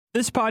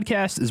This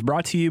podcast is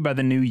brought to you by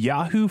the new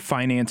Yahoo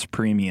Finance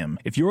Premium.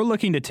 If you're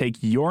looking to take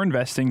your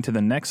investing to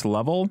the next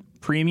level,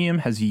 Premium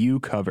has you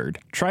covered.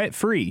 Try it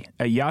free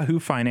at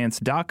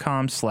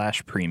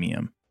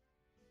yahoofinance.com/premium.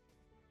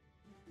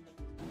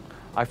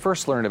 I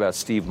first learned about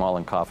Steve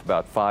Mollenkopf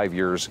about 5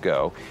 years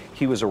ago.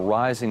 He was a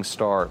rising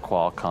star at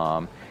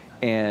Qualcomm,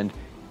 and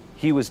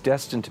he was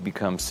destined to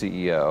become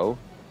CEO,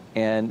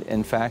 and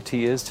in fact,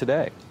 he is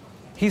today.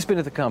 He's been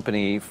at the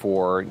company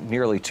for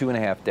nearly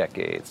 2.5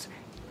 decades.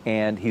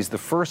 And he's the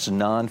first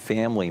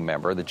non-family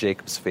member. The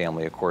Jacobs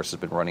family, of course, has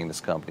been running this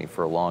company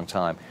for a long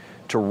time,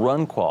 to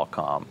run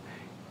Qualcomm.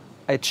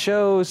 It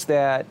shows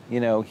that,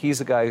 he's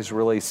a guy who's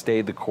really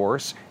stayed the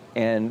course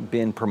and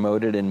been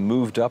promoted and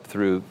moved up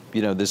through,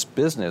 this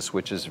business,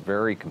 which is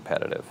very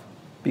competitive.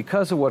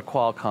 Because of what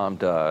Qualcomm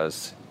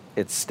does,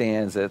 it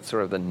stands at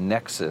sort of the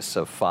nexus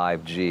of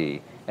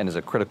 5G and is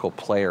a critical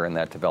player in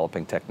that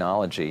developing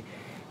technology.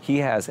 He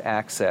has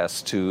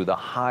access to the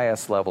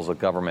highest levels of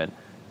government,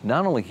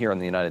 not only here in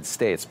the United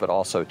States, but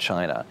also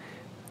China.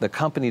 The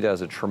company does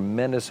a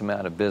tremendous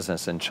amount of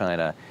business in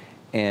China,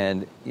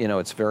 and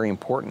it's very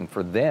important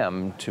for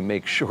them to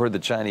make sure the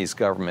Chinese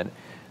government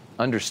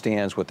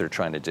understands what they're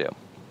trying to do.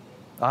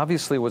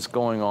 Obviously, what's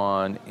going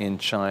on in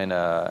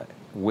China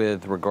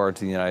with regard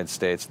to the United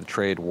States, the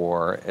trade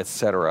war, et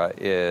cetera,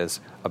 is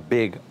a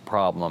big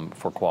problem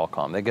for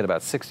Qualcomm. They get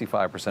about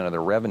 65% of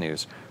their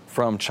revenues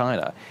from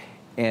China.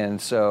 And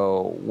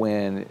so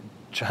when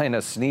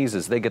China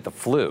sneezes, they get the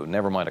flu,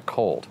 never mind a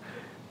cold.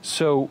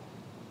 So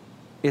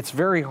it's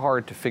very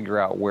hard to figure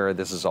out where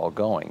this is all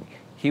going.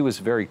 He was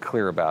very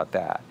clear about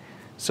that.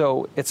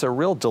 So it's a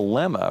real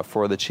dilemma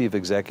for the chief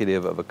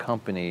executive of a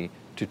company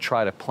to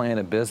try to plan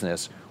a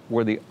business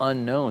where the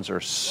unknowns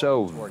are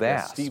so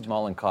vast. Steve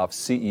Mollenkopf,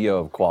 CEO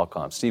of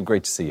Qualcomm. Steve,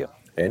 great to see you.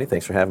 Andy,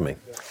 thanks for having me.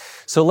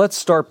 So let's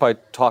start by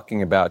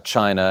talking about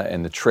China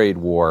and the trade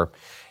war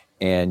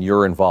and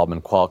your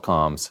involvement,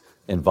 Qualcomm's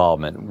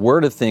involvement. Where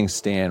do things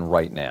stand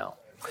right now?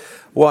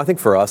 Well, I think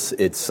for us,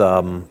 it's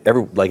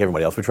like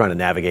everybody else, we're trying to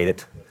navigate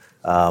it.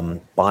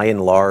 By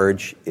and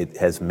large, it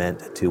has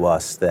meant to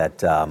us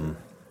that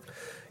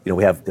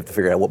we have to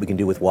figure out what we can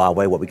do with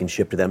Huawei, what we can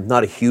ship to them.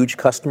 Not a huge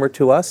customer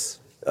to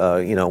us,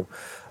 but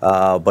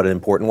an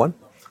important one.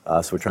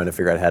 So we're trying to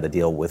figure out how to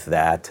deal with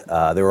that.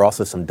 There were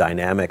also some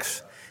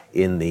dynamics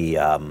in the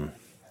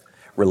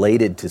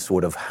related to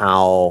sort of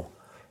how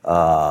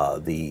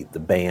the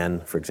ban,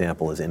 for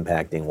example, is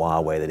impacting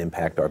Huawei that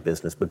impact our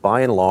business. But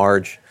by and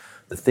large,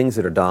 the things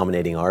that are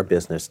dominating our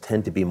business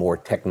tend to be more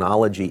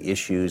technology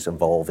issues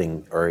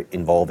involving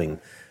the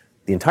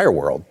entire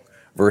world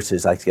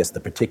versus, I guess, the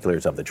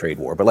particulars of the trade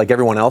war. But like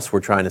everyone else, we're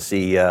trying to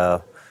see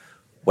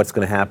what's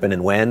going to happen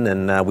and when,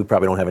 and we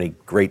probably don't have any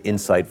great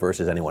insight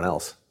versus anyone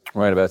else.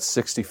 Right, about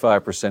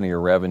 65% of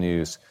your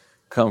revenues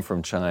come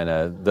from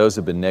China. Those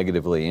have been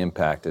negatively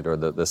impacted, or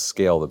the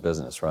scale of the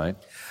business, right?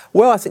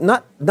 Well, I think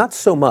not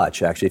so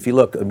much, actually. If you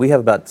look, we have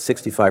about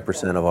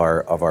 65% of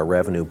our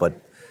revenue, but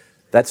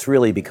that's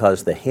really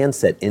because the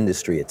handset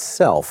industry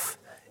itself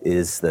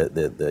is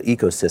the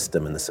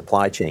ecosystem, and the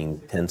supply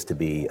chain tends to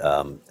be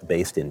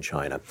based in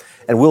China,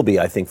 and will be,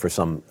 I think, for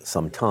some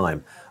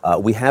time.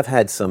 We have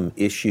had some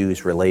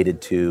issues related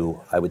to,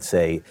 I would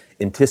say,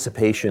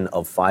 anticipation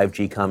of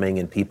 5G coming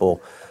and people,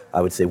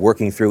 I would say,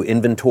 working through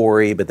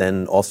inventory, but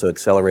then also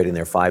accelerating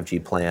their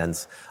 5G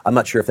plans. I'm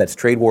not sure if that's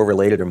trade war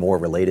related or more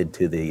related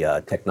to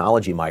the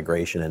technology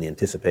migration and the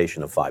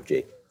anticipation of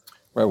 5G.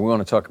 Right, we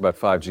want to talk about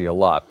 5G a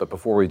lot, but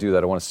before we do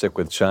that, I want to stick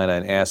with China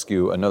and ask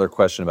you another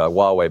question about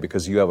Huawei,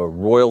 because you have a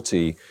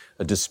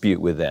dispute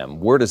with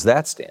them. Where does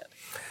that stand?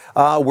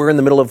 We're in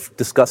the middle of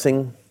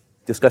discussing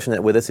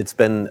that with us. It's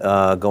been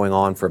going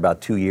on for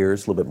about 2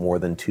 years, a little bit more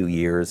than 2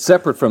 years.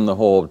 Separate from the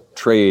whole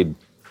trade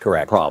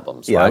Correct.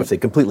 Problems, yeah, right? I would say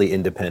completely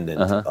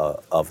independent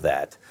of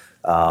that.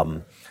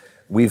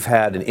 We've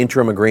had an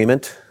interim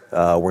agreement.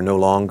 We're no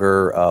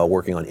longer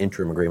working on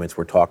interim agreements.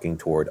 We're talking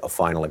toward a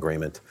final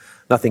agreement.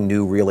 Nothing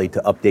new really to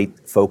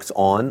update folks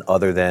on,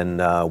 other than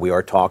we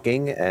are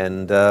talking,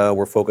 and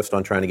we're focused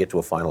on trying to get to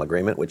a final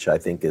agreement, which I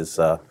think is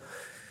a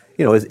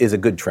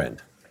good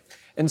trend.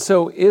 And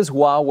so, is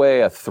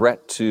Huawei a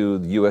threat to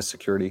U.S.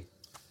 security?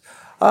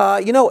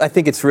 I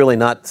think it's really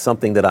not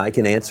something that I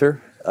can answer.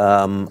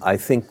 I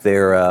think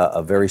they're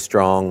a very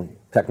strong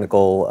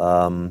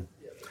technical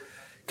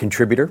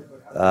contributor,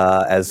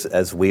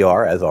 as we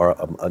are, as are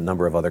a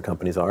number of other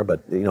companies are.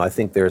 But I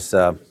think there's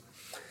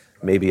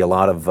maybe a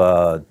lot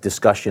of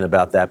discussion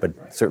about that,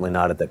 but certainly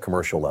not at the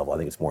commercial level. I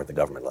think it's more at the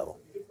government level.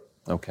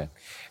 Okay.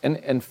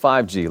 And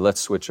 5G,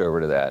 let's switch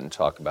over to that and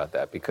talk about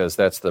that, because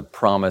that's the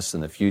promise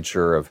and the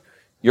future of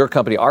your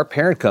company, our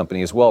parent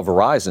company as well,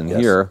 Verizon.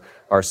 Yes. Here,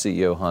 our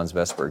CEO, Hans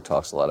Vestberg,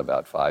 talks a lot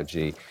about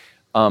 5G.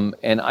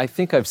 And I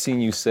think I've seen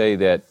you say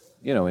that,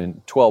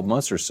 in 12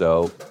 months or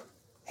so,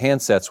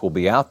 handsets will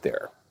be out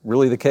there.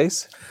 Really the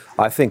case?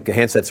 I think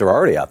handsets are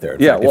already out there.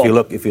 Yeah, if you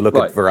look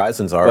at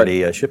Verizon's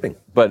already shipping.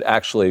 But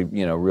actually,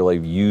 really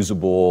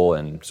usable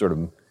and sort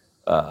of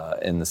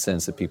in the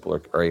sense that people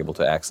are able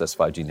to access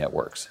 5G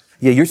networks.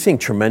 Yeah, you're seeing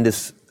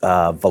tremendous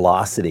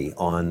velocity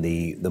on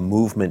the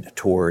movement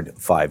toward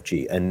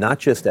 5G, and not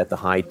just at the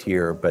high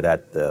tier, but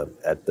at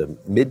the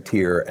mid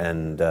tier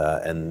and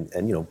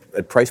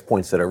at price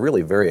points that are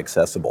really very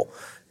accessible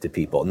to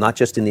people, not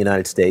just in the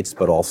United States,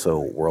 but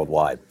also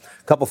worldwide.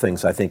 A couple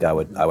things I think I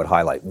would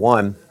highlight.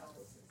 One,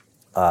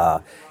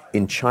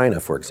 in China,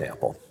 for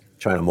example,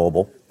 China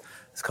Mobile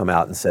has come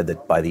out and said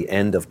that by the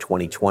end of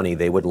 2020,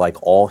 they would like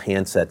all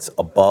handsets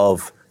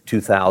above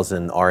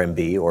 2,000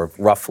 RMB, or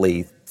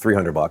roughly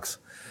 $300,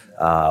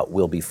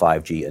 will be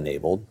 5G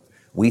enabled.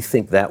 We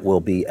think that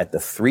will be at the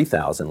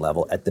 3,000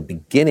 level at the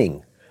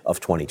beginning of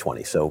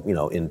 2020. So,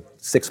 in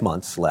 6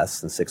 months, less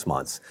than 6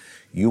 months,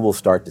 you will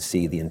start to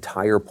see the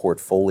entire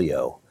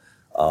portfolio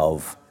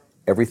of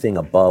everything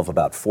above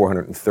about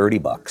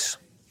 $430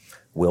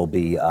 will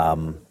be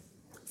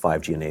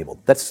 5G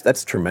enabled.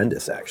 That's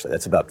tremendous, actually.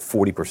 That's about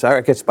 40%.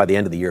 I guess by the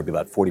end of the year, it'll be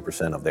about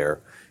 40% of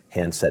their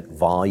handset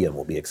volume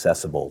will be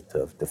accessible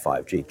to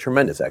 5G.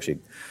 Tremendous, actually.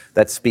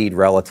 That speed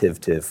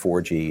relative to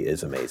 4G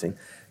is amazing.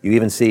 You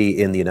even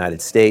see in the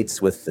United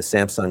States with the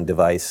Samsung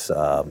device,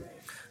 the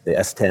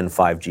S10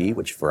 5G,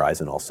 which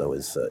Verizon also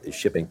is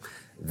shipping,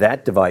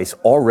 that device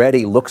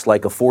already looks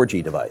like a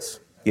 4G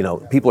device.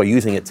 People are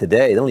using it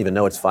today. They don't even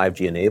know it's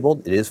 5G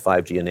enabled. It is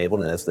 5G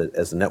enabled, and as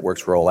the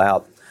networks roll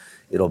out,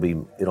 it'll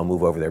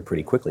move over there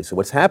pretty quickly. So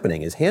what's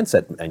happening is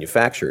handset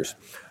manufacturers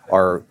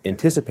are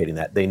anticipating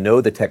that. They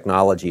know the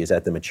technology is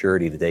at the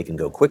maturity that they can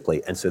go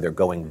quickly, and so they're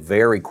going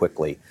very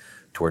quickly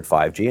toward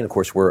 5G, and of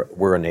course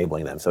we're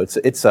enabling them. So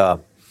it's a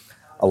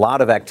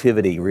lot of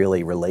activity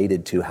really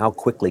related to how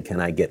quickly can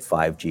I get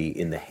 5G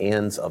in the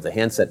hands of the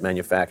handset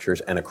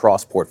manufacturers and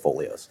across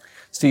portfolios.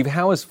 Steve,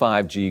 how is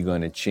 5G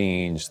going to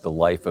change the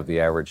life of the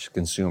average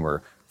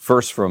consumer?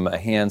 First from a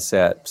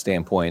handset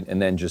standpoint, and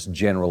then just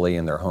generally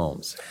in their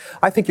homes?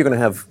 I think you're going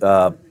to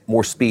have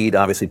more speed.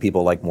 Obviously,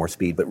 people like more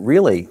speed. But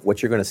really,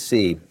 what you're going to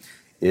see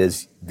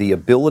is the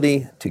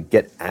ability to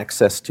get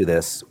access to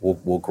this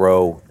will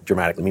grow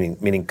dramatically,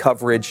 meaning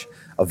coverage,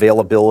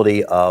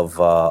 availability of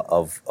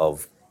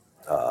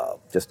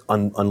just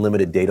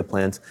unlimited data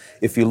plans.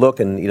 If you look,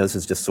 and this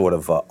is just sort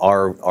of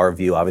our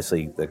view,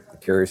 obviously the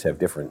carriers have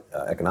different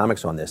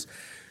economics on this,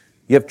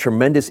 you have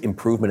tremendous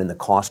improvement in the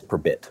cost per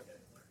bit.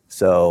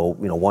 So,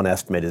 one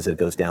estimate is it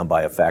goes down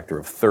by a factor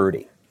of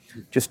 30.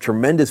 Just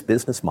tremendous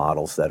business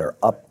models that are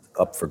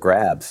up for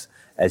grabs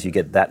as you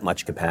get that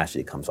much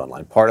capacity comes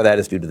online. Part of that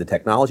is due to the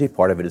technology,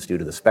 part of it is due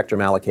to the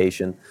spectrum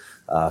allocation.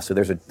 So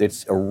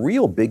it's a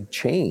real big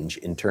change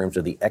in terms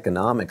of the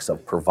economics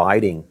of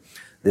providing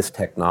this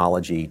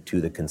technology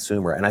to the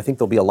consumer. And I think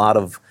there'll be a lot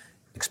of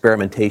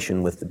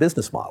experimentation with the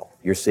business model.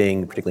 You're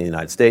seeing, particularly in the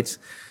United States,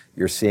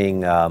 you're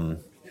seeing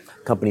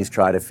companies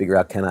try to figure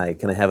out, can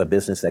I have a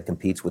business that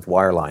competes with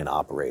wireline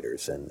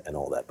operators and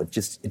all that? But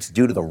just it's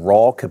due to the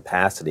raw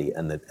capacity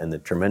and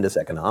the tremendous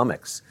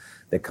economics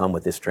that come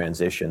with this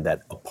transition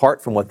that,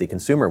 apart from what the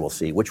consumer will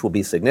see, which will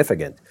be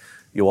significant,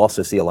 you'll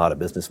also see a lot of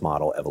business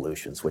model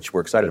evolutions, which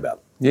we're excited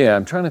about. Yeah,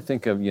 I'm trying to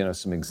think of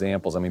some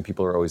examples. I mean,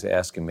 people are always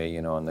asking me,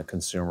 on the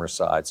consumer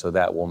side. So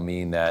that will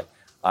mean that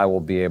I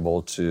will be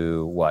able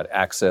to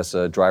access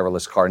a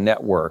driverless car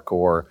network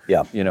or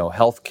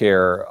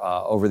healthcare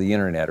over the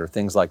internet or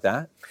things like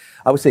that?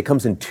 I would say it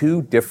comes in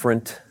two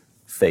different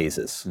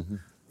phases. Mm-hmm.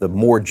 The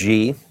more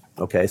G,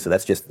 okay, so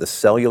that's just the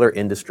cellular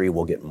industry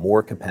will get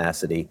more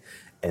capacity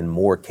and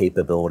more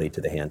capability to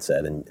the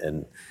handset.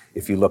 And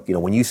if you look,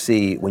 when you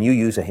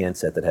use a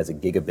handset that has a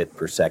gigabit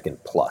per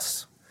second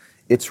plus,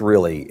 it's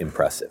really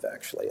impressive,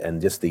 actually.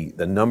 And just the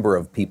number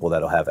of people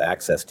that'll have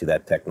access to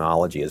that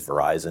technology as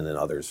Verizon and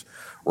others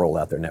roll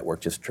out their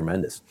network, just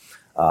tremendous.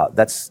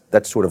 That's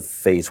sort of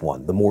phase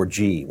one. The more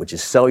G, which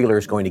is cellular,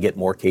 is going to get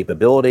more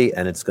capability,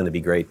 and it's going to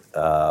be great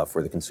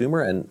for the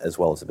consumer and as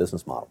well as the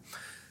business model.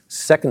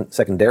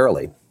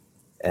 Secondarily,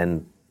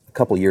 and a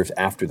couple of years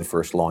after the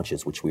first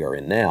launches, which we are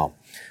in now,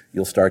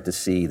 you'll start to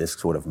see this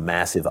sort of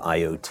massive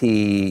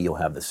IoT. You'll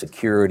have the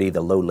security,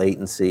 the low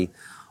latency.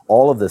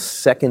 All of the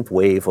second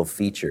wave of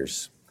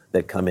features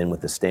that come in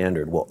with the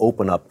standard will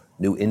open up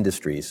new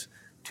industries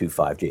to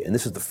 5G. And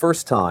this is the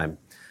first time,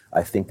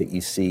 I think, that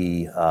you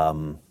see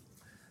the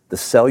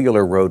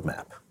cellular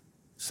roadmap.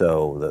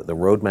 So the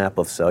roadmap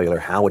of cellular,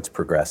 how it's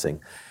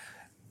progressing,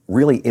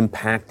 really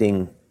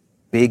impacting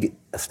big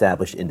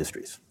established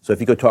industries. So if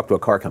you go talk to a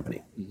car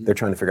company, mm-hmm. they're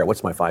trying to figure out,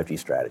 what's my 5G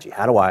strategy?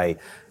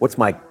 What's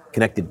my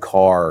connected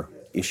car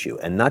issue?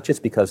 And not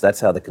just because that's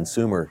how the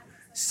consumer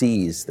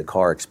sees the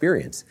car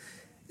experience.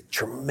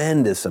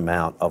 Tremendous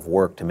amount of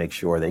work to make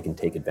sure they can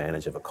take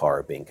advantage of a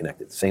car being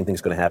connected. The same thing's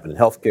going to happen in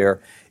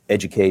healthcare,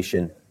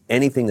 education,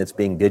 anything that's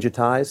being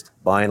digitized.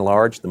 By and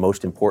large, the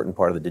most important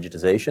part of the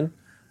digitization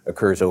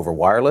occurs over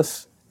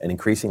wireless, and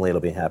increasingly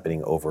it'll be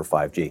happening over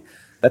 5G.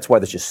 That's why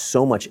there's just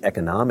so much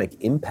economic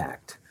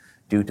impact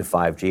due to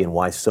 5G, and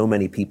why so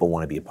many people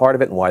want to be a part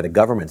of it, and why the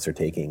governments are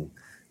taking,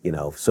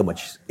 so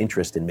much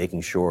interest in making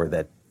sure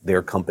that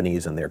their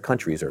companies and their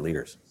countries are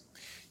leaders.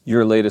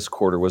 Your latest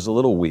quarter was a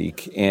little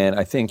weak, and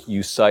I think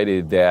you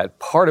cited that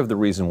part of the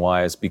reason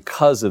why is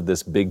because of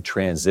this big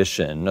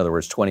transition. In other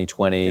words,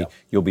 2020,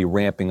 you'll be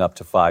ramping up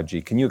to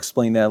 5G. Can you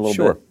explain that a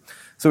little bit?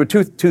 So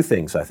two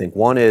things, I think.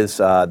 One is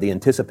the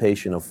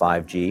anticipation of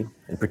 5G,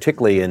 and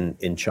particularly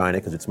in China,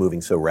 because it's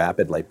moving so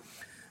rapidly.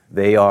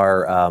 They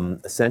are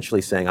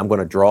essentially saying, I'm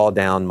going to draw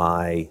down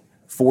my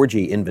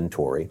 4G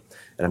inventory,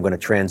 and I'm going to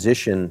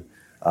transition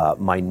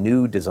my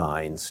new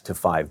designs to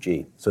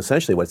 5G. So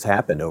essentially what's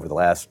happened over the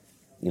last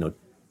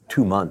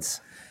 2 months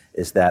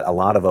is that a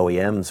lot of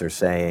OEMs are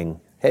saying,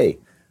 hey,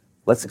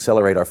 let's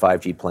accelerate our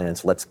 5G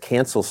plans, let's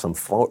cancel some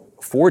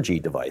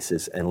 4G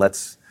devices, and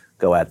let's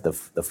go at the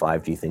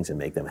 5G things and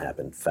make them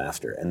happen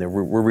faster. And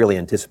we're really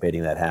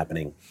anticipating that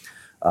happening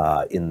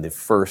in the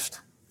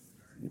first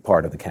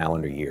part of the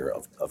calendar year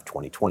of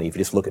 2020. If you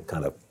just look at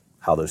kind of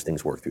how those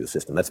things work through the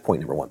system. That's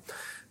point number one.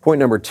 Point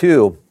number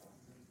two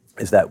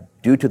is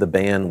that due to the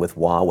ban with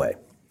Huawei,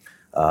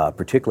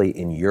 particularly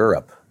in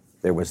Europe,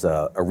 there was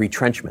a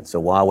retrenchment.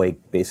 So Huawei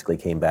basically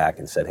came back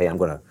and said, hey, I'm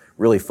going to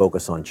really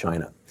focus on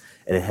China.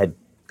 And it had,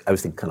 I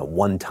was thinking, kind of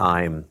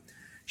one-time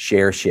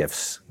share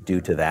shifts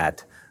due to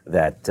that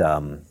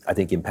I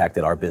think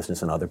impacted our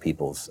business and other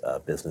people's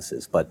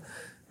businesses. But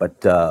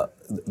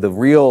the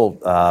real,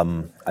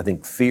 I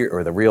think, fear,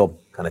 or the real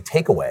kind of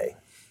takeaway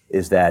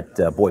is that,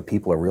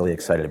 people are really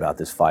excited about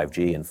this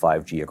 5G and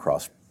 5G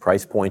across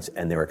price points,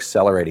 and they're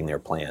accelerating their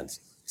plans.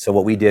 So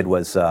what we did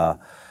was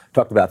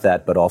talked about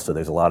that, but also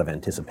there's a lot of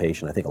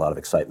anticipation, I think a lot of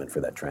excitement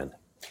for that trend.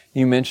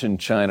 You mentioned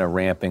China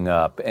ramping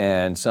up,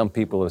 and some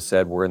people have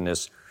said we're in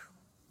this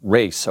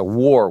race, a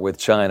war with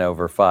China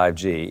over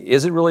 5G.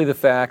 Is it really the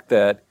fact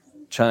that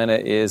China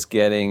is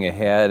getting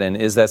ahead, and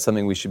is that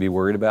something we should be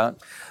worried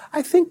about?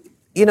 I think,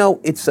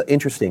 it's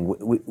interesting.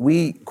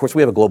 We of course,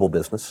 we have a global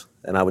business,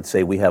 and I would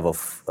say we have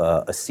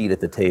a seat at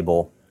the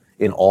table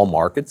in all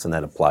markets, and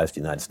that applies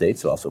to the United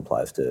States. It also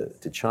applies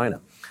to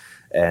China.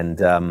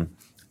 And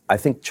I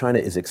think China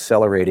is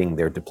accelerating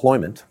their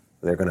deployment.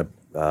 They're going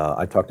to,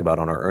 I talked about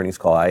on our earnings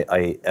call,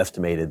 I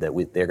estimated that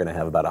they're going to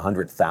have about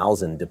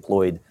 100,000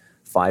 deployed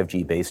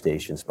 5G base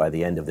stations by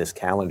the end of this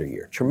calendar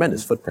year.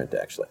 Tremendous footprint,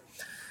 actually.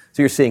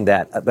 So you're seeing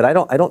that, but I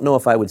don't know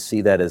if I would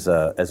see that as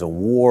a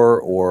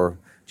war, or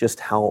just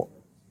how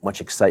much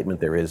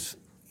excitement there is,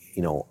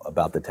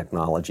 about the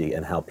technology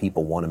and how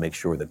people want to make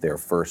sure that they're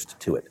first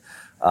to it.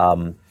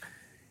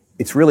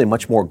 It's really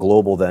much more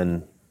global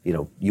than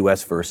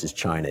U.S. versus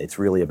China. It's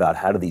really about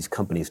how do these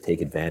companies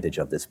take advantage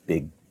of this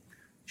big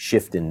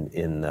shift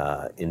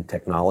in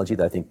technology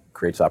that I think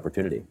creates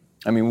opportunity.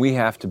 I mean, we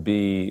have to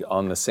be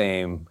on the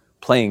same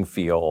playing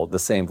field, the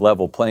same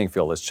level playing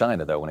field as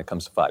China, though, when it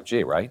comes to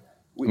 5G, right?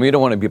 We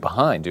don't want to be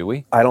behind, do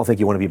we? I don't think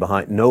you want to be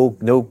behind.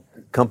 No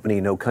company,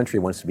 no country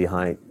wants to be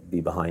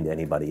behind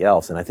anybody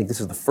else. And I think this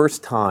is the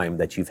first time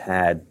that you've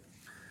had,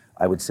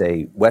 I would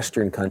say,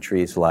 Western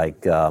countries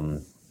like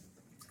the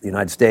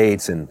United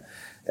States and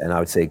I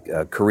would say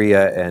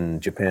Korea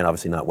and Japan,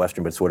 obviously not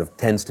Western, but sort of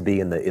tends to be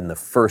in the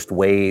first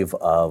wave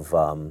of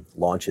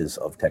launches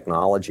of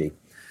technology.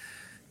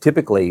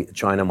 Typically,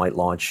 China might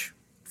launch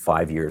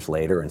 5 years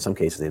later. In some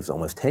cases, it was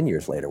almost 10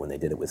 years later when they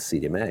did it with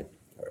CDMA.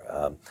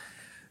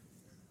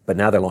 But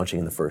now they're launching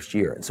in the first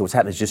year. And so what's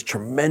happening is just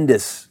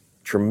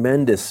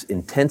tremendous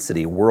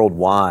intensity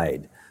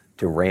worldwide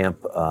to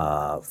ramp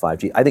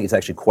 5G. I think it's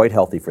actually quite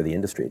healthy for the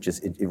industry.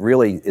 It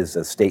really is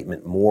a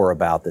statement more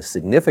about the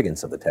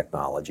significance of the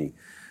technology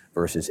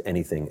versus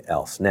anything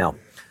else. Now,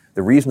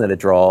 the reason that it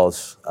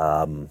draws,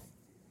 I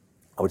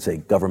would say,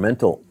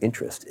 governmental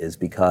interest is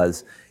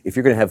because if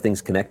you're going to have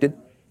things connected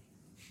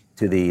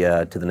to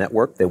the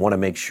network, they want to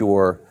make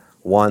sure,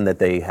 one, that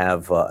they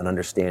have an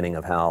understanding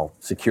of how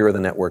secure the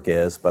network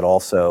is, but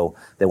also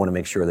they want to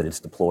make sure that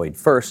it's deployed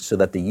first so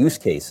that the use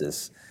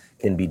cases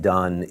can be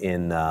done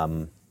in,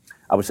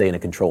 I would say, in a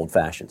controlled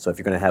fashion. So if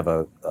you're going to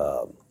have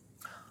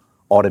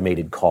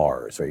automated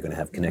cars, or you're going to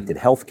have connected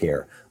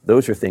healthcare,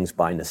 those are things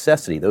by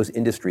necessity. Those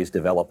industries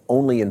develop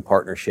only in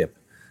partnership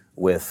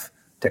with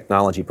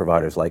technology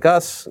providers like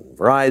us, and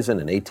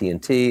Verizon and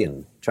AT&T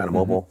and China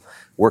Mobile,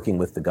 working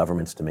with the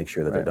governments to make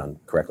sure that they're done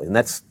correctly. And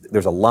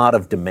there's a lot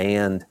of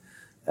demand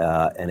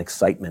and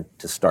excitement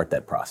to start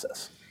that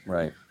process.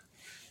 Right.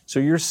 So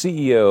you're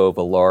CEO of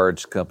a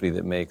large company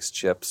that makes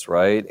chips,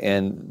 right?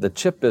 And the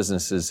chip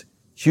business is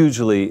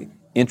hugely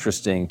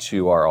interesting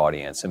to our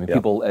audience. I mean,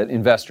 people,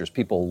 investors,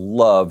 people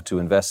love to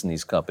invest in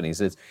these companies.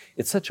 It's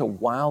such a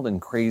wild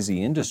and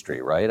crazy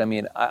industry, right? I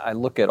mean, I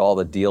look at all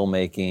the deal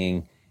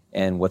making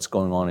and what's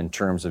going on in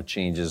terms of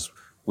changes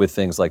with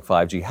things like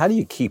 5G. How do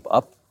you keep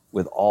up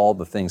with all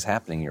the things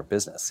happening in your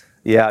business?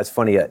 Yeah, it's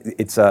funny.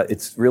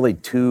 It's really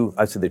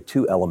I'd say there are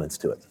two elements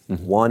to it.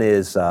 One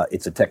is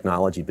it's a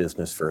technology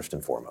business first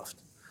and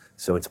foremost.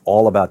 So it's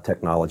all about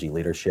technology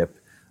leadership.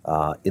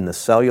 In the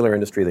cellular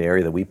industry, the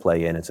area that we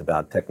play in, it's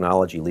about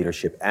technology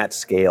leadership at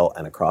scale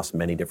and across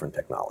many different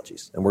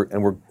technologies. And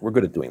we're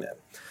good at doing that.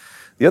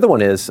 The other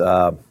one is,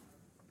 I'll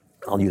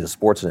use a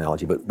sports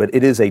analogy, but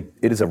it is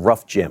a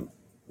rough gym.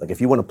 Like if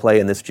you want to play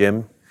in this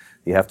gym,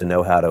 you have to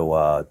know how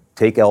to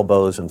take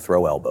elbows and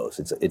throw elbows.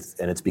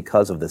 It's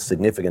because of the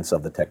significance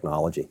of the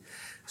technology.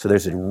 So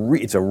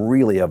it's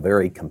really a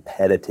very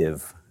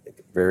competitive,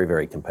 very,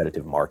 very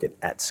competitive market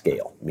at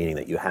scale, meaning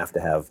that you have to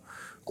have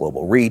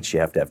global reach, you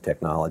have to have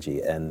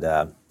technology, and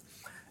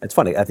it's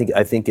funny. I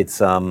think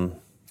it's a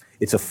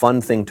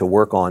fun thing to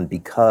work on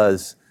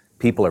because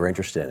people are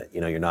interested in it.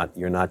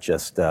 You're not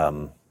just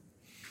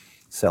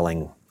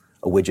selling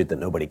a widget that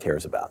nobody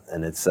cares about,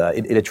 and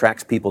it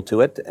attracts people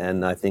to it,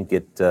 and I think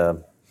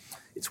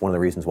it's one of the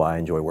reasons why I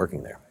enjoy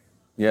working there.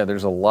 Yeah,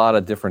 there's a lot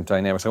of different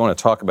dynamics. I want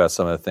to talk about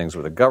some of the things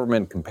with the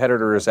government,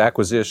 competitors,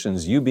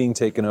 acquisitions, you being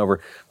taken over.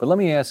 But let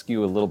me ask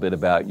you a little bit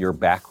about your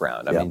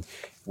background. I mean,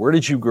 where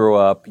did you grow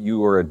up? You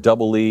were a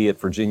double E at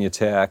Virginia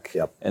Tech,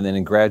 and then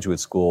in graduate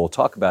school.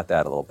 Talk about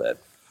that a little bit.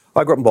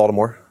 I grew up in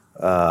Baltimore.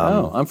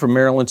 I'm from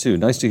Maryland too.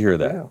 Nice to hear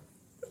that. Yeah.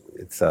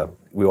 It's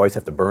we always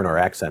have to burn our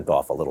accent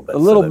off a little bit.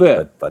 Grew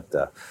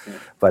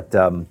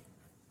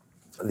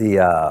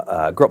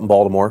up in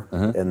Baltimore,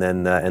 and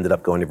then ended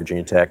up going to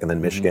Virginia Tech, and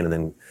then Michigan, and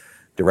then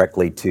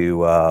directly to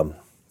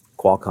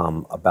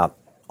Qualcomm about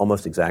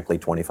almost exactly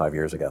 25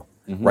 years ago.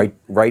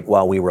 Right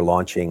while we were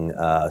launching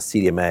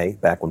CDMA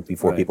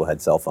before people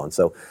had cell phones.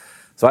 So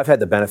I've had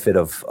the benefit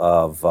of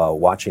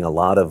watching a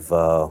lot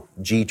of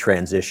G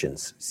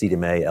transitions,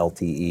 CDMA,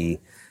 LTE,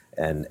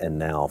 and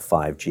now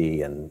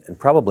 5G, and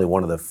probably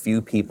one of the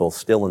few people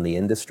still in the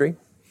industry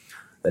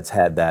that's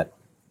had that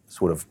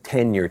sort of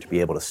tenure to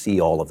be able to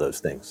see all of those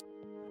things.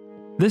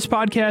 This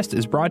podcast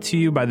is brought to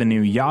you by the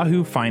new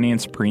Yahoo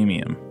Finance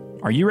Premium.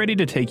 Are you ready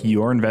to take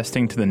your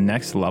investing to the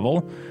next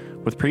level?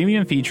 With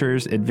premium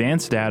features,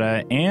 advanced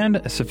data, and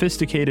a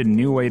sophisticated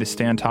new way to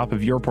stay on top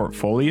of your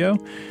portfolio,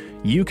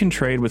 you can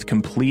trade with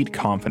complete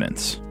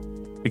confidence.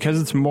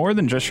 Because it's more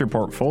than just your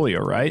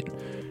portfolio, right?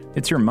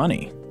 It's your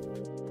money.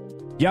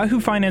 Yahoo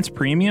Finance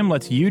Premium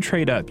lets you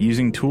trade up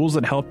using tools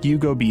that help you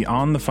go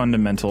beyond the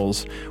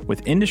fundamentals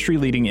with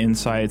industry-leading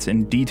insights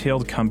and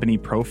detailed company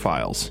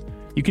profiles.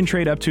 You can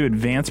trade up to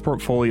advanced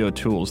portfolio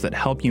tools that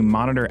help you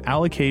monitor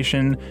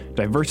allocation,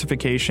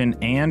 diversification,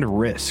 and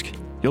risk.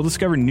 You'll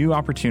discover new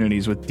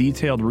opportunities with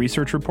detailed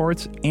research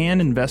reports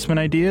and investment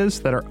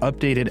ideas that are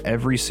updated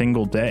every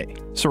single day.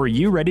 So are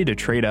you ready to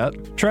trade up?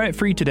 Try it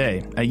free today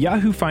at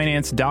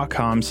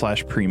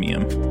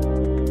yahoofinance.com/premium.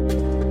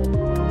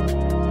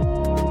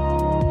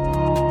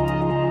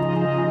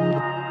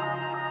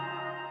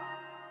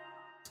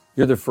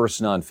 You're the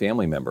first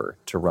non-family member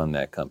to run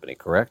that company,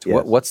 correct?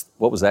 Yes.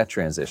 What was that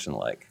transition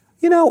like?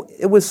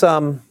 It was.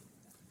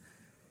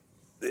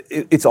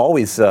 It's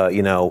always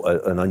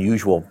an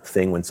unusual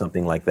thing when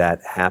something like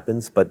that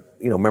happens. But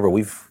remember,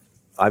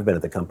 I've been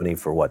at the company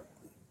for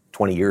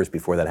 20 years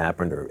before that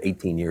happened, or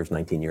 18 years,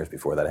 19 years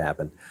before that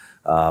happened.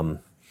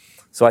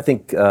 So I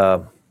think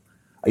I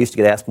used to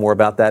get asked more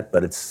about that,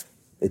 but it's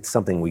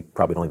something we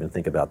probably don't even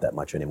think about that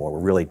much anymore. We're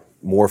really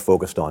more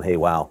focused on, hey,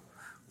 wow,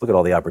 look at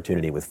all the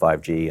opportunity with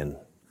 5G, and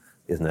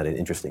isn't that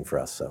interesting for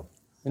us? So.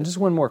 And just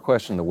one more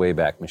question, the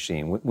Wayback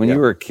Machine. When you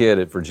were a kid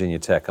at Virginia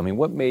Tech,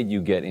 what made you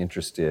get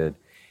interested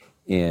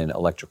in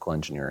electrical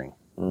engineering?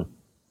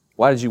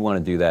 Why did you want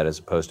to do that as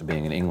opposed to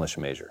being an English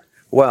major?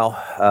 Well,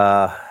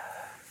 I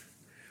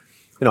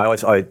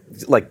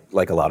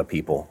like a lot of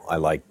people, I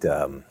liked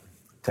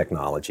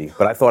technology,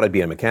 but I thought I'd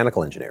be a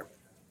mechanical engineer.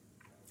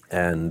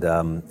 And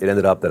it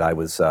ended up that I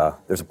was,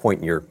 there's a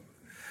point in your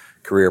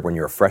career when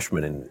you're a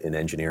freshman in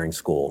engineering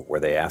school where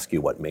they ask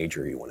you what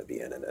major you want to be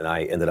in. And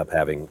I ended up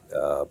having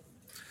a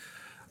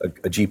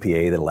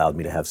GPA that allowed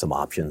me to have some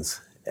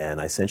options.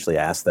 And I essentially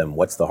asked them,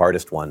 what's the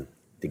hardest one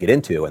to get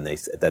into? And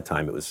at that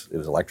time it was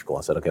electrical.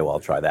 I said, okay, well, I'll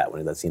try that one.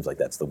 And that seems like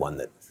that's the one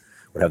that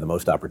would have the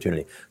most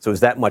opportunity. So it was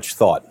that much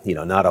thought,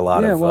 not a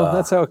lot of... Yeah, well,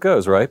 that's how it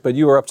goes, right? But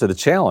you were up to the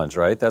challenge,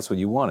 right? That's what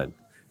you wanted.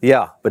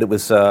 Yeah, but it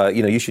was,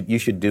 you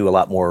should do a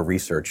lot more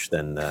research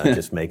than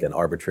just make an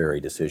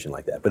arbitrary decision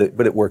like that.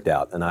 But it worked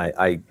out, and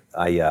I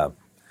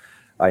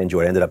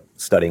enjoyed it. I ended up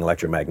studying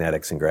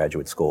electromagnetics in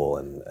graduate school,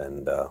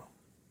 and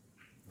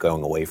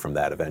going away from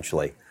that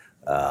eventually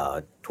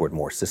toward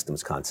more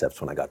systems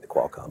concepts when I got to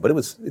Qualcomm. But it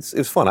was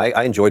fun.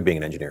 I enjoyed being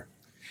an engineer.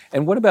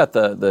 And what about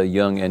the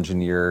young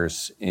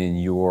engineers in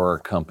your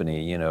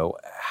company?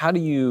 How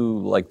do you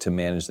like to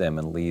manage them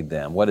and lead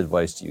them? What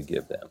advice do you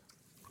give them?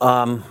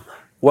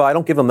 Well, I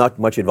don't give them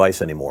much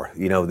advice anymore.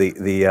 You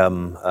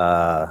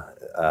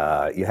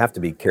have to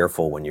be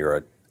careful when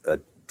you're a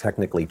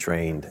technically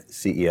trained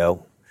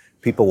CEO.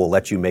 People will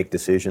let you make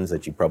decisions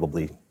that you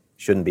probably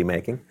shouldn't be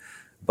making.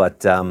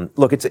 But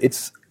look,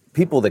 it's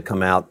people that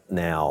come out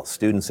now,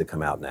 students that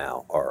come out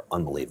now are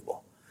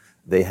unbelievable.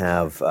 They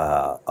have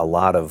a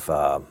lot of,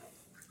 I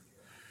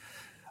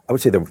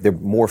would say they're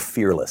more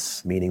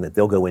fearless, meaning that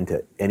they'll go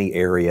into any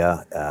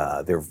area.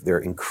 They're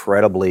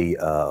incredibly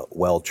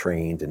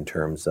well-trained in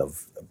terms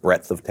of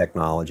breadth of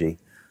technology.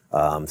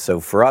 So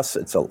for us,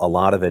 a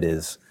lot of it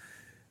is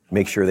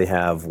make sure they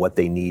have what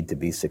they need to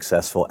be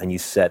successful, and you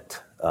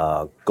set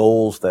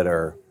goals that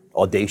are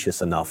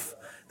audacious enough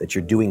that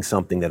you're doing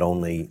something that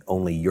only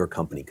your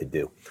company could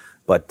do.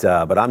 But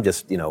I'm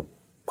just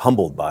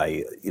humbled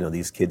by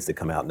these kids that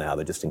come out now.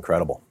 They're just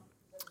incredible.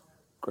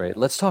 Great.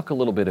 Let's talk a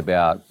little bit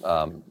about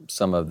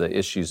some of the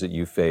issues that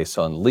you face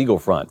on the legal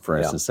front, for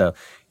instance. So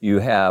you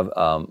have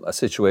a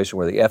situation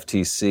where the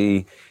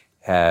FTC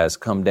has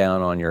come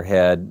down on your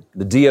head.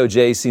 The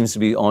DOJ seems to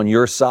be on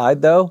your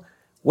side, though.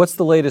 What's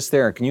the latest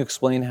there? Can you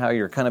explain how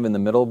you're kind of in the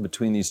middle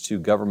between these two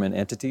government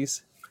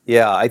entities?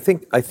 Yeah, I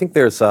think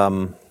there's we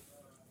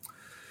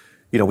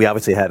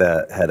obviously had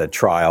a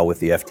trial with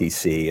the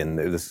FTC,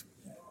 and it was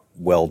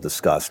well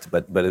discussed,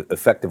 but it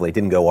effectively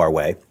didn't go our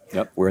way.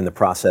 Yep. We're in the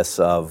process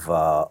of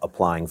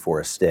applying for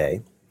a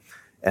stay,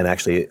 and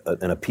actually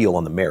an appeal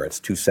on the merits,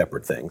 two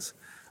separate things.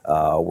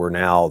 We're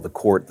now the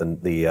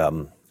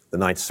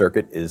Ninth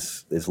Circuit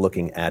is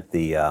looking at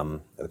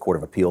the Court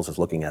of Appeals is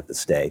looking at the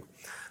stay.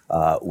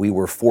 We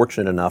were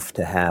fortunate enough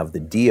to have the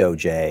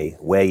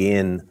DOJ weigh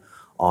in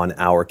on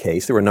our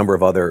case. There were a number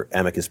of other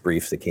amicus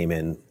briefs that came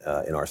in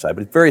our side,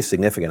 but it's very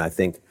significant, I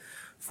think,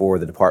 for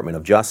the Department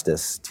of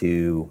Justice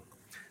to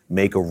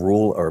make a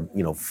rule or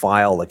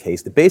file a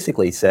case that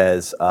basically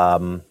says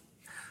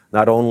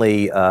not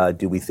only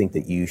do we think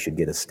that you should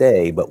get a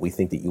stay, but we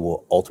think that you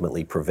will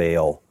ultimately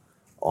prevail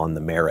on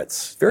the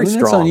merits. Very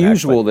strong. It's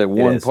unusual actually. that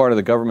one part of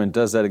the government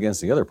does that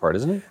against the other part,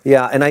 isn't it?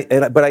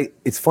 Yeah, but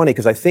it's funny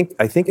because I think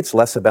it's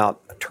less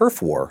about a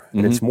turf war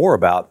and it's more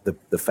about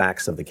the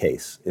facts of the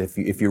case.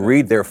 If you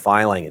read their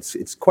filing,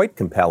 it's quite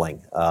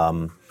compelling.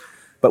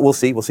 But we'll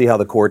see. We'll see how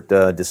the court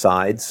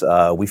decides.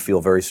 We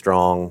feel very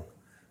strongly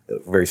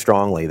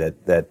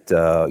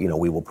that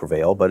we will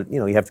prevail. But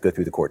you have to go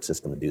through the court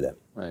system to do that.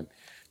 Right.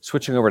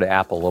 Switching over to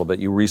Apple a little bit,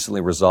 you recently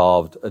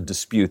resolved a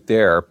dispute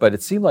there, but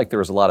it seemed like there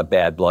was a lot of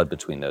bad blood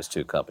between those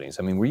two companies.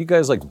 I mean, were you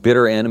guys like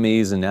bitter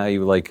enemies, and now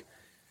you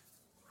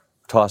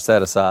toss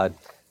that aside?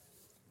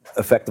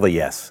 Effectively,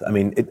 yes. I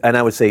mean, and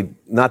I would say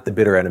not the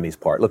bitter enemies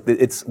part. Look,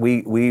 there's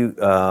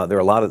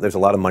a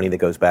lot of money that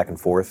goes back and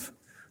forth,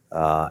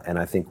 and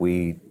I think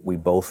we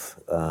both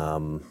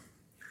were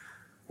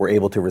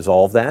able to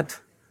resolve that.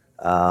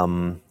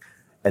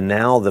 And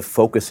now the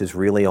focus is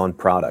really on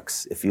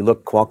products. If you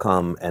look,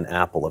 Qualcomm and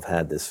Apple have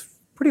had this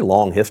pretty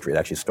long history. It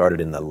actually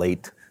started in the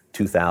late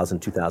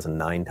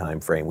 2009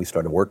 timeframe. We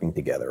started working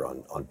together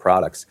on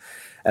products.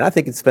 And I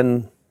think it's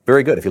been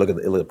very good. If you look at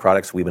the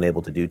products we've been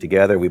able to do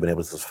together, we've been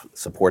able to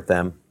support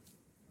them.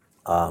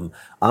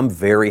 I'm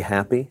very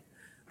happy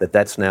that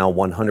that's now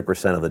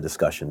 100% of the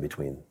discussion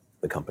between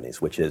the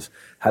companies, which is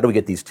how do we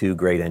get these two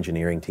great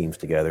engineering teams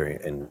together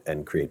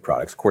and create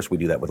products. Of course, we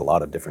do that with a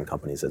lot of different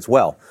companies as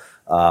well.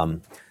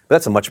 But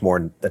that's a much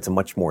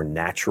more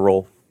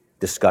natural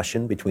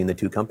discussion between the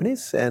two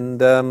companies,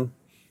 and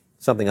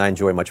something I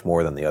enjoy much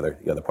more than the other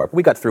part. But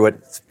we got through it.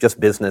 It's just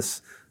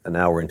business, and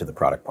now we're into the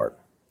product part.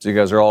 So you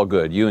guys are all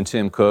good. You and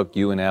Tim Cook,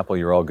 you and Apple,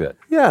 you're all good.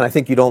 Yeah, and I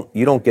think you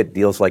don't get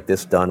deals like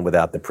this done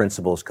without the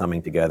principals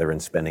coming together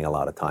and spending a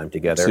lot of time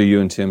together. So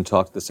you and Tim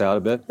talked this out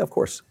a bit? Of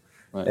course.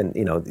 Right. And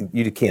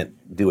you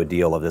can't do a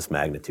deal of this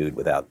magnitude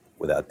without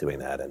doing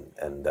that.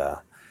 And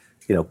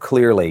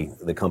clearly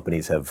the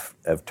companies have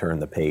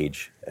turned the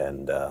page,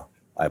 and I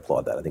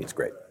applaud that. I think it's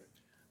great.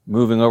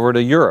 Moving over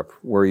to Europe,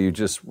 where you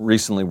just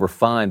recently were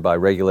fined by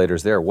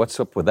regulators there. What's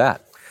up with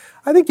that?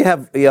 I think you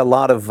have a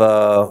lot of.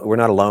 We're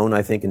not alone,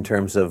 I think, in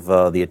terms of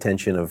the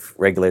attention of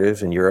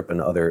regulators in Europe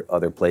and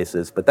other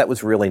places. But that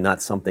was really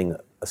not something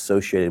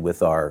associated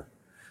with our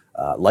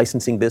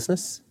licensing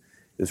business.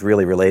 It was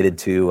really related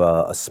to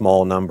a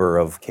small number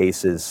of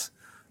cases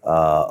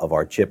of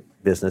our chip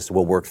business.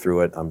 We'll work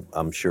through it.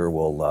 I'm sure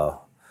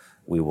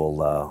we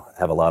will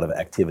have a lot of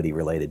activity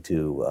related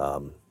to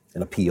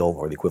an appeal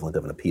or the equivalent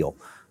of an appeal,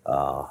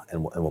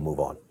 and we'll move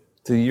on.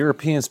 Do the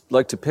Europeans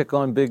like to pick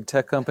on big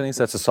tech companies?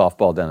 That's a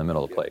softball down the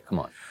middle of the plate. Come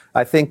on.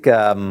 I think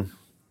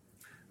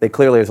they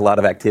clearly there's a lot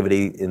of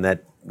activity in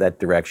that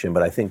direction,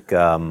 but I think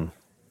a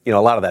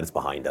lot of that is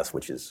behind us,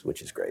 which is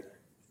great.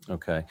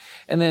 Okay.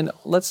 And then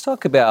let's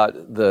talk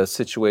about the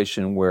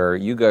situation where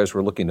you guys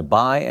were looking to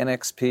buy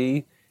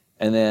NXP,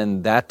 and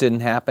then that didn't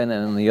happen.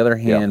 And on the other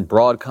hand,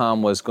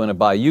 Broadcom was going to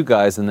buy you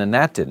guys, and then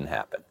that didn't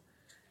happen.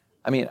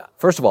 I mean,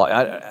 first of all,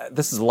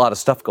 this is a lot of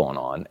stuff going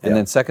on. And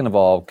then second of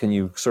all, can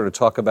you sort of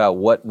talk about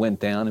what went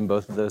down in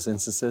both of those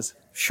instances?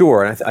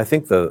 Sure. And I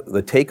think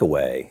the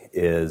takeaway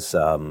is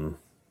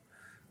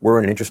we're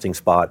in an interesting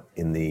spot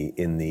in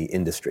the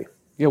industry.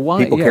 Yeah,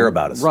 why? People care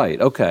about us. Right,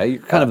 okay.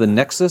 You're kind of the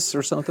nexus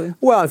or something?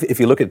 Well, if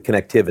you look at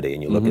connectivity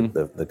and you look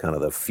at the kind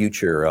of the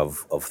future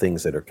of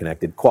things that are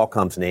connected,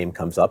 Qualcomm's name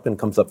comes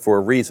up for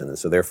a reason. And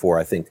so therefore,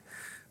 I think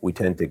we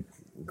tend to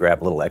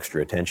grab a little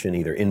extra attention,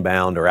 either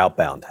inbound or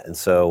outbound. And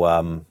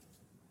so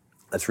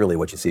that's really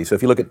what you see. So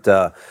if you look at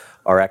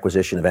our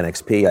acquisition of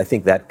NXP, I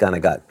think that kind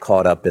of got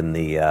caught up in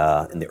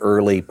the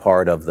early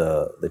part of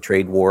the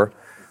trade war.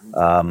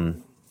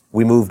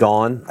 We moved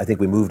on. I think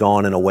we moved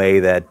on in a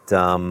way that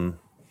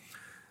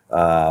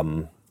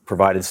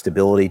provided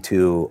stability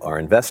to our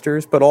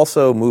investors, but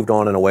also moved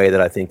on in a way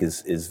that I think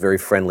is very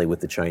friendly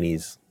with the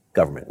Chinese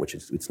government, which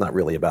is, it's not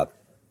really about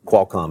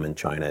Qualcomm in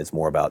China. It's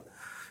more about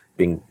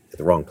being at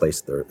the wrong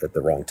place at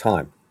the wrong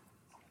time.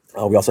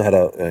 We also had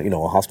a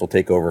hostile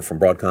takeover from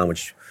Broadcom,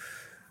 which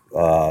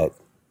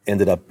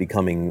ended up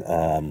becoming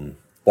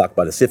blocked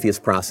by the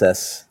CFIUS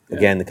process.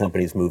 Again, the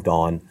company's moved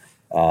on.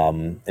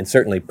 And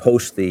certainly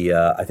post the,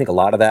 I think a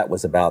lot of that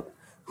was about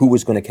who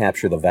was going to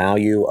capture the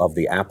value of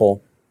the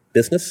Apple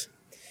business.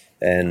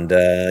 And,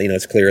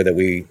 it's clear that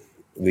we're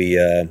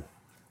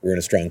in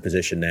a strong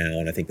position now,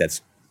 and I think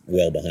that's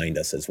well behind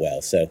us as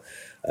well. So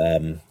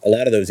a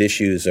lot of those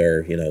issues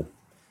are,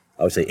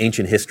 I would say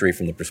ancient history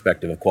from the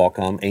perspective of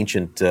Qualcomm.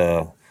 Ancient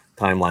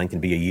timeline can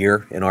be a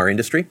year in our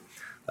industry.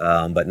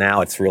 But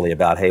now it's really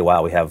about, hey,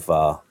 wow, we have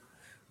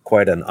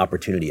quite an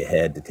opportunity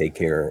ahead to take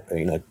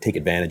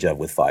advantage of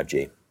with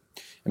 5G.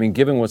 I mean,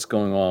 given what's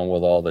going on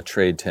with all the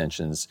trade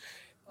tensions,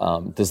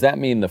 does that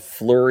mean the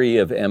flurry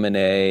of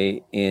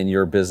M&A in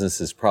your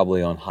business is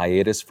probably on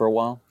hiatus for a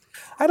while?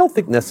 I don't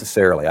think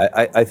necessarily.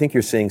 I think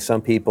you're seeing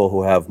some people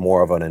who have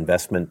more of an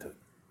investment,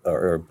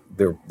 or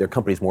their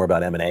company's more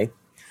about M&A.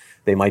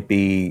 They might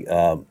be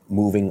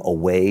moving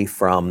away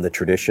from the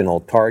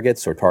traditional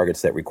targets or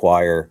targets that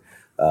require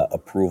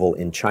approval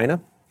in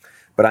China.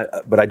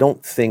 But I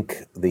don't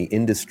think the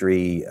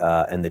industry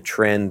and the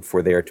trend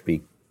for there to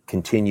be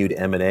continued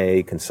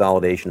M&A,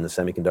 consolidation in the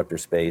semiconductor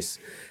space,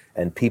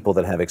 and people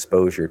that have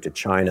exposure to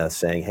China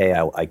saying, hey,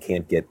 I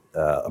can't get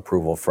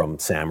approval from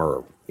SAMR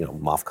or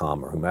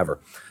MOFCOM or whomever.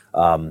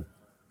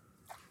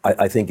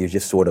 I think you're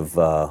just sort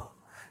of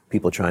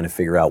people trying to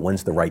figure out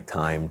when's the right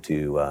time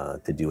to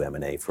do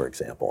M&A, for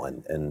example.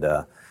 And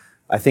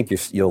I think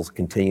you'll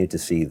continue to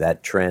see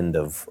that trend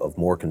of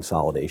more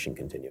consolidation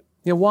continue.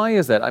 Yeah, why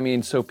is that? I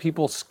mean, so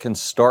people can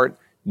start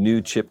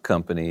new chip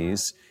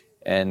companies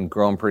and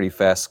grow them pretty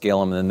fast, scale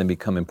them, and then they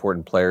become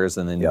important players,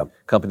 and then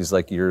companies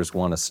like yours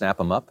want to snap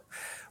them up?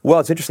 Well,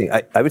 it's interesting.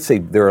 I would say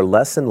there are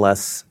less and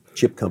less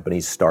chip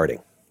companies starting.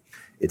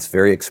 It's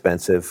very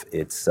expensive.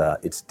 It's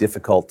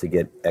difficult to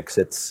get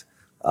exits,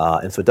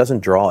 and so it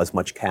doesn't draw as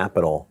much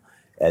capital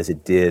as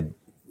it did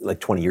like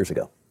 20 years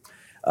ago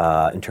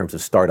in terms of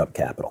startup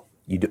capital.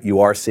 You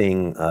are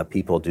seeing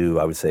people do,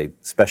 I would say,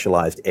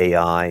 specialized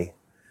AI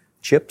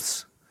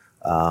chips,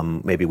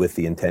 maybe with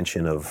the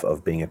intention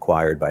of being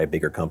acquired by a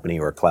bigger company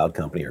or a cloud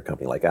company or a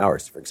company like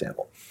ours, for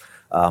example.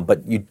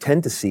 But you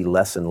tend to see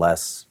less and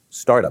less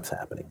startups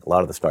happening. A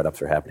lot of the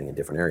startups are happening in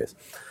different areas.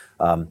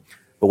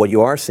 But what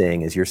you are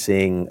seeing is you're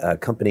seeing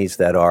companies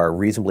that are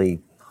reasonably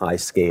high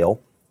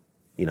scale,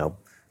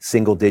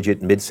 single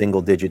digit,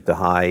 mid-single digit to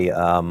high,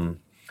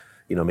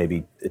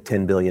 maybe a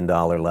 $10 billion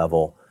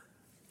level,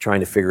 trying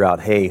to figure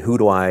out, hey, who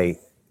do I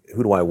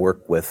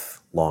work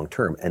with long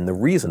term? And the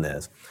reason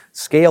is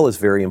scale is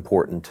very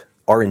important.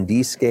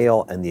 R&D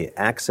scale and the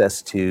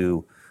access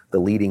to the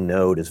leading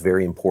node is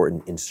very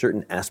important in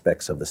certain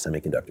aspects of the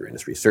semiconductor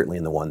industry, certainly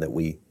in the one that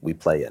we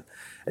play in.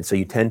 And so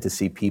you tend to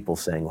see people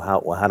saying,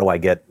 well, how do I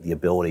get the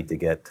ability to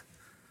get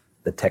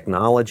the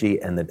technology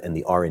and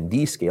the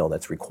R&D scale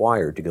that's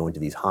required to go into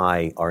these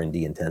high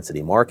R&D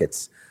intensity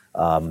markets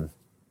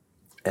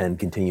and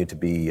continue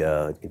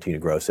to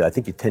grow. So I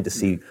think you tend to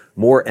see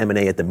more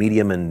M&A at the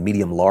medium and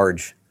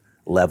medium-large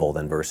level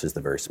than versus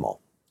the very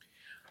small.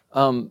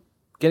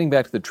 Getting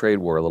back to the trade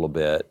war a little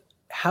bit,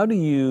 how do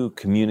you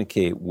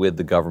communicate with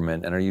the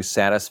government, and are you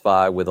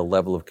satisfied with the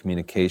level of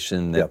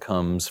communication that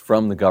comes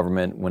from the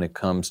government when it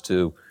comes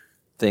to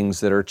things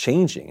that are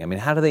changing? I mean,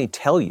 how do they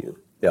tell you?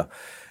 Yeah.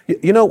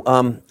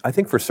 I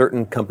think for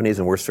certain companies,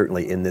 and we're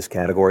certainly in this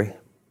category,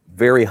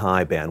 very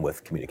high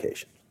bandwidth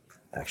communication,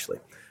 actually.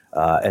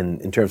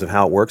 And in terms of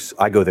how it works,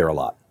 I go there a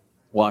lot.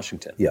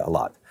 Washington? Yeah, a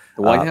lot.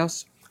 The White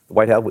House? The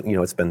White House,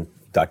 it's been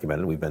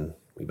documented. We've been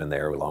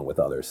there along with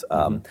others.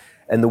 And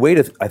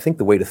I think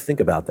the way to think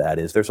about that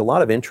is there's a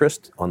lot of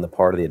interest on the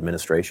part of the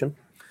administration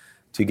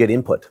to get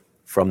input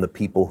from the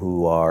people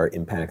who are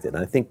impacted.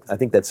 And I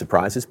think that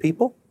surprises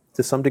people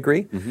to some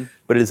degree,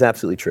 but it is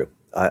absolutely true.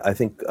 I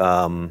think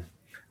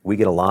we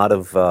get a lot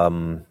of,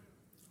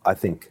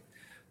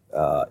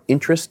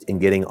 interest in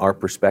getting our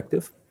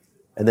perspective,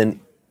 and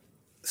then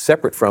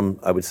separate from,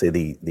 I would say,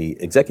 the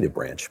executive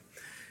branch,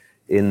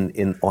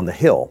 on the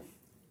Hill,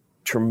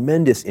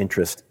 tremendous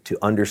interest to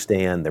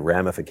understand the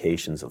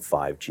ramifications of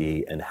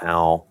 5G and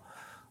how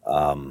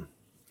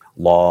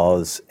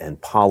laws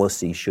and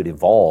policy should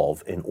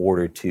evolve in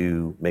order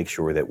to make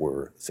sure that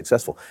we're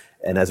successful.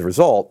 And as a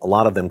result, a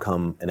lot of them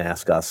come and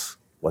ask us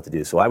what to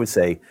do. So I would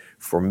say,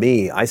 for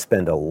me, I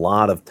spend a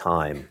lot of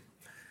time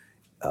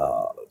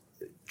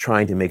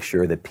trying to make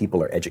sure that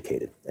people are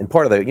educated. And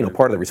part of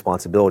the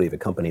responsibility of a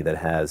company that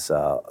has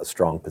a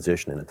strong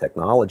position in a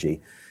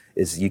technology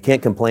is you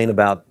can't complain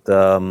about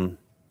the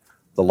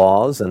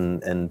laws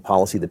and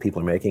policy that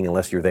people are making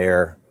unless you're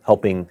there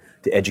helping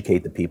to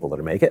educate the people that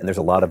are making it. And there's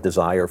a lot of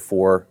desire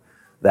for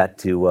that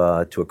to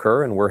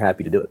occur, and we're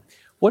happy to do it.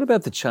 What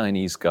about the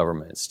Chinese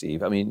government,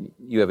 Steve? I mean,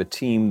 you have a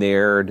team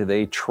there. Do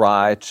they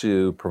try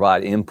to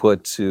provide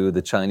input to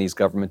the Chinese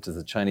government? Does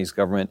the Chinese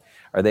government,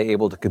 are they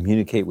able to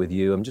communicate with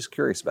you? I'm just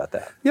curious about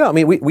that. Yeah, I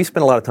mean, we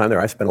spend a lot of time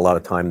there. I spend a lot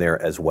of time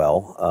there as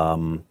well.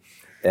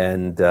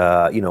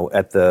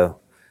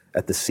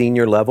 At the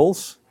senior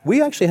levels,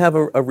 we actually have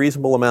a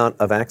reasonable amount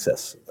of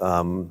access.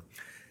 And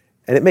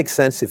it makes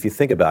sense if you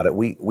think about it.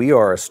 We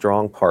are a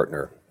strong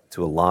partner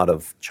to a lot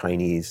of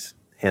Chinese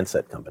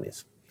handset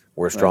companies.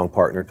 We're a strong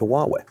partner to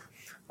Huawei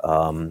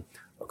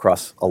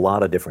across a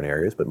lot of different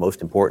areas, but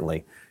most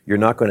importantly, you're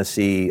not going to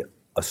see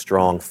a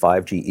strong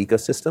 5G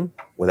ecosystem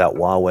without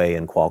Huawei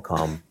and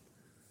Qualcomm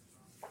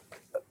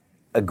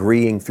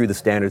agreeing through the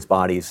standards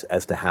bodies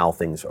as to how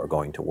things are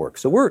going to work.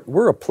 So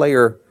we're a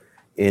player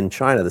in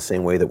China the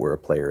same way that we're a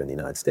player in the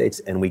United States,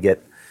 and we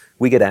get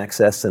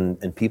access,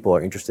 and people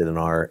are interested in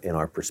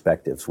our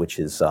perspectives, which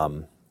is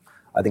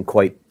I think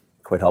quite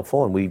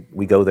helpful. And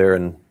we go there,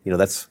 and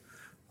that's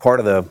part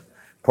of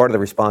the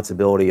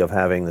responsibility of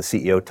having the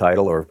CEO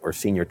title or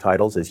senior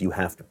titles is you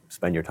have to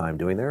spend your time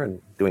doing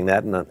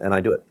that, and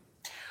I do it.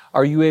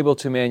 Are you able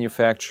to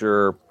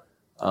manufacture,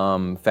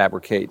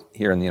 fabricate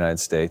here in the United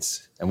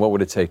States? And what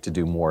would it take to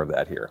do more of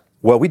that here?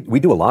 Well, we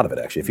do a lot of it,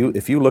 actually.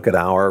 If you look at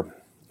our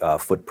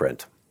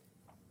footprint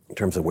in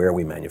terms of where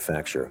we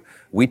manufacture,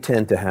 we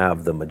tend to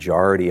have the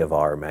majority of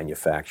our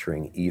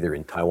manufacturing either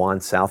in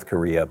Taiwan, South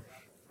Korea,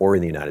 or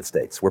in the United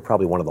States. We're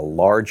probably one of the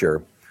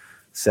larger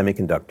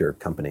semiconductor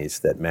companies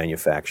that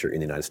manufacture in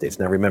the United States.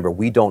 Now remember,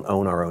 we don't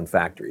own our own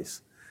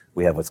factories.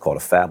 We have what's called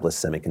a fabless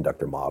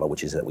semiconductor model,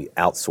 which is that we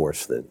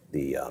outsource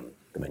the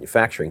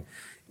manufacturing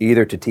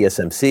either to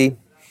TSMC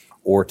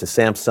or to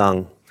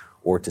Samsung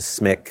or to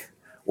SMIC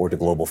or to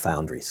Global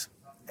Foundries,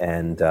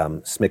 and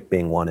SMIC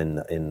being one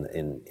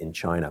in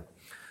China.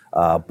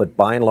 But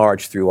by and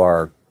large, through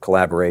our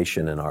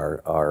collaboration and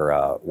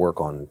our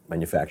work on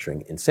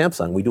manufacturing in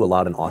Samsung, we do a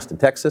lot in Austin,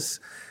 Texas.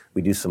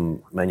 We do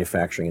some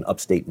manufacturing in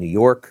upstate New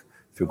York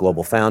through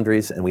Global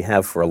Foundries, and we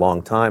have for a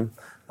long time.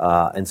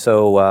 And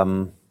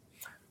so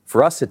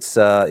for us,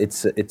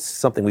 it's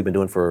something we've been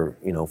doing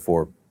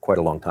for quite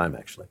a long time,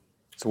 actually.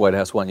 So White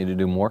House want you to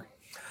do more?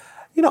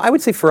 I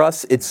would say for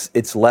us,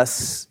 it's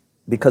less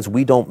because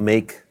we don't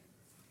make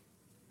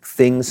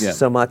things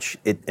so much,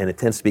 and it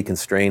tends to be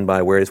constrained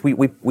by where it is.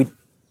 We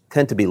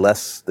tend to be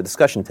less. The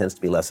discussion tends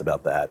to be less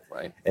about that,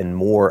 right, and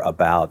more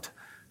about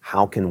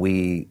how can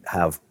we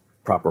have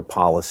proper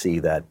policy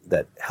that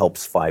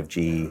helps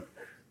 5G,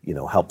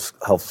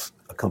 helps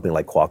a company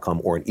like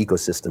Qualcomm or an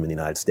ecosystem in the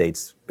United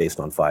States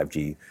based on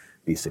 5G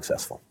be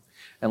successful.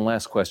 And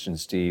last question,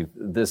 Steve.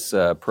 This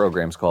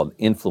program is called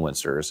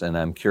Influencers, and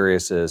I'm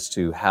curious as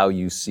to how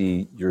you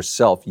see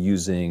yourself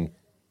using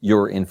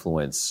your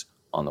influence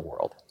on the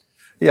world.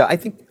 Yeah, I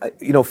think,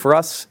 for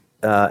us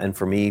and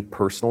for me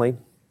personally,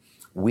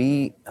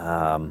 we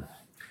have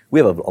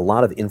a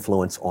lot of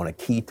influence on a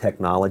key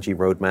technology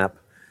roadmap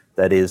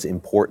that is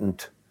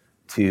important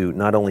to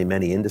not only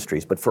many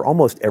industries, but for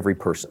almost every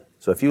person.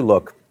 So if you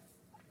look,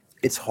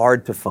 it's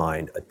hard to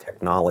find a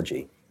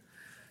technology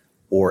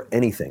or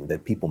anything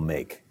that people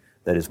make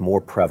that is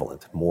more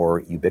prevalent,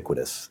 more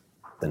ubiquitous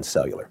than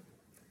cellular,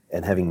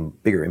 and having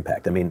bigger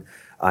impact. I mean,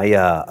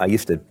 I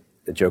used to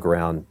joke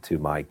around to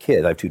my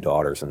kids. I have two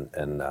daughters,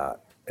 and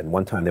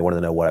one time they wanted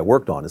to know what I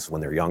worked on. This is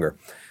when they were younger.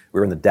 We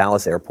were in the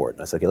Dallas airport,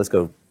 and I said, okay, let's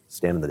go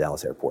stand in the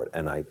Dallas airport.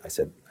 And I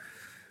said,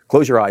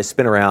 close your eyes,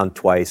 spin around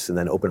twice, and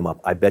then open them up.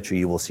 I bet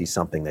you will see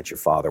something that your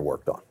father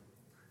worked on.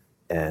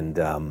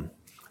 And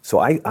so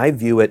I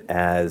view it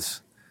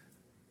as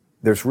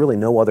there's really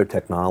no other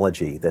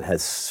technology that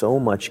has so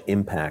much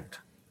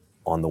impact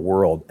on the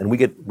world, and we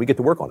get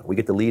to work on it. We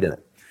get to lead in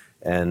it,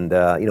 and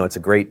it's a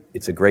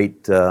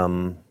great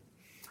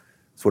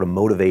sort of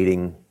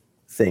motivating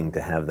thing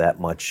to have that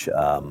much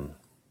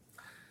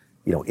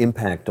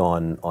impact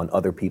on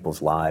other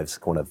people's lives,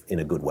 kind of in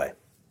a good way.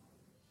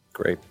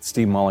 Great.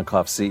 Steve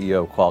Mollenkopf,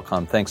 CEO of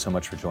Qualcomm, thanks so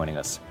much for joining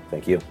us.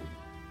 Thank you.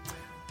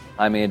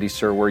 I'm Andy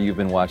Serwer. You've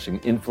been watching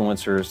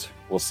Influencers.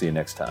 We'll see you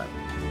next time.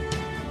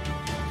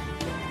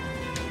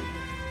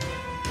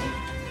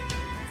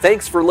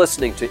 Thanks for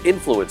listening to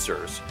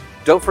Influencers.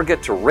 Don't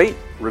forget to rate,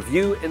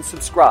 review, and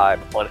subscribe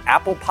on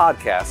Apple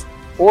Podcasts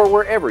or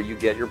wherever you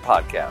get your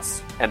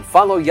podcasts. And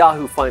follow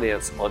Yahoo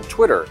Finance on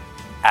Twitter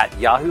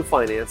 @Yahoo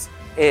Finance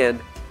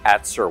and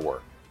 @Serwer.